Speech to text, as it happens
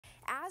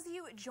As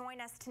you join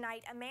us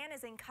tonight, a man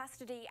is in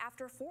custody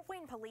after Fort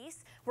Wayne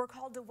police were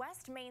called to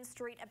West Main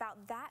Street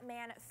about that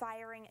man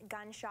firing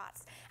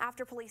gunshots.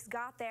 After police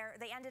got there,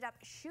 they ended up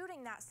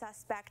shooting that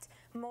suspect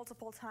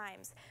multiple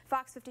times.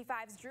 Fox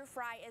 55's Drew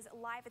Fry is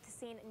live at the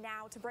scene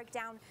now to break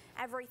down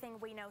everything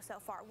we know so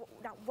far.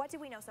 Now, what do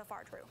we know so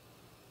far, Drew?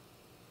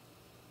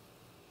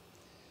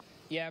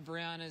 Yeah,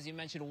 Brianna, as you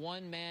mentioned,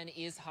 one man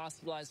is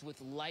hospitalized with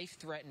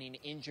life-threatening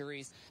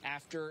injuries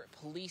after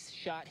police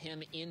shot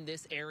him in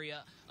this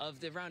area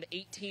of the around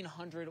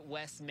 1800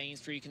 West Main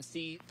Street. You can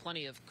see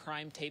plenty of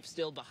crime tape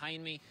still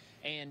behind me,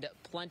 and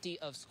plenty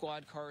of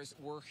squad cars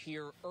were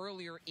here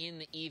earlier in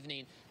the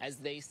evening as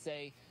they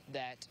say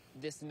that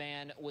this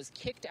man was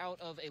kicked out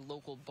of a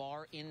local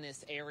bar in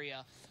this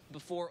area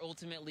before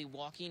ultimately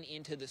walking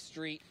into the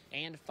street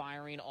and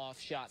firing off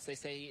shots. They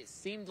say it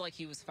seemed like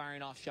he was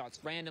firing off shots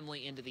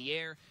randomly into the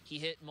air. He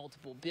hit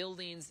multiple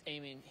buildings,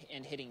 aiming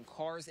and hitting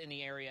cars in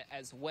the area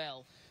as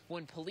well.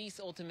 When police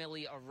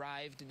ultimately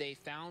arrived, they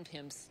found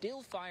him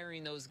still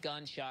firing those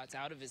gunshots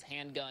out of his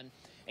handgun,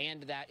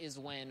 and that is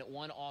when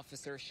one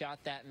officer shot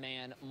that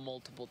man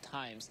multiple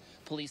times.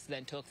 Police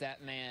then took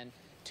that man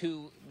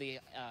to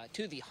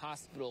the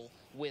hospital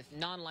with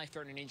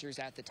non-life-threatening injuries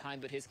at the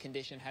time, but his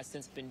condition has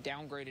since been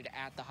downgraded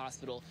at the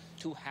hospital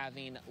to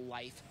having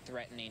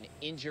life-threatening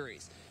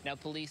injuries. Now,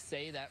 police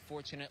say that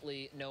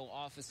fortunately no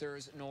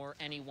officers nor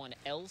anyone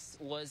else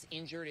was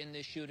injured in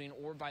this shooting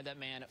or by that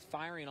man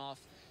firing off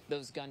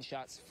those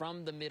gunshots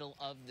from the middle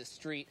of the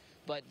street,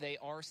 but they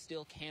are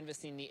still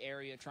canvassing the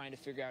area, trying to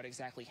figure out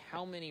exactly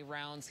how many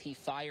rounds he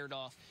fired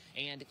off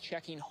and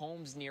checking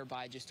homes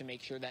nearby just to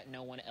make sure that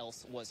no one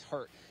else was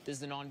hurt. This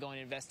is an ongoing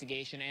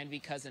investigation, and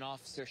because an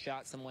officer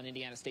shot someone,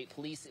 Indiana State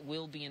Police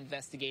will be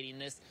investigating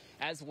this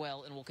as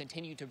well, and will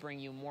continue to bring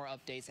you more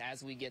updates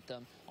as we get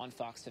them on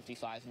Fox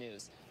 55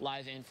 News.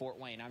 Live in Fort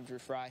Wayne, I'm Drew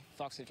Fry,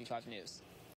 Fox 55 News.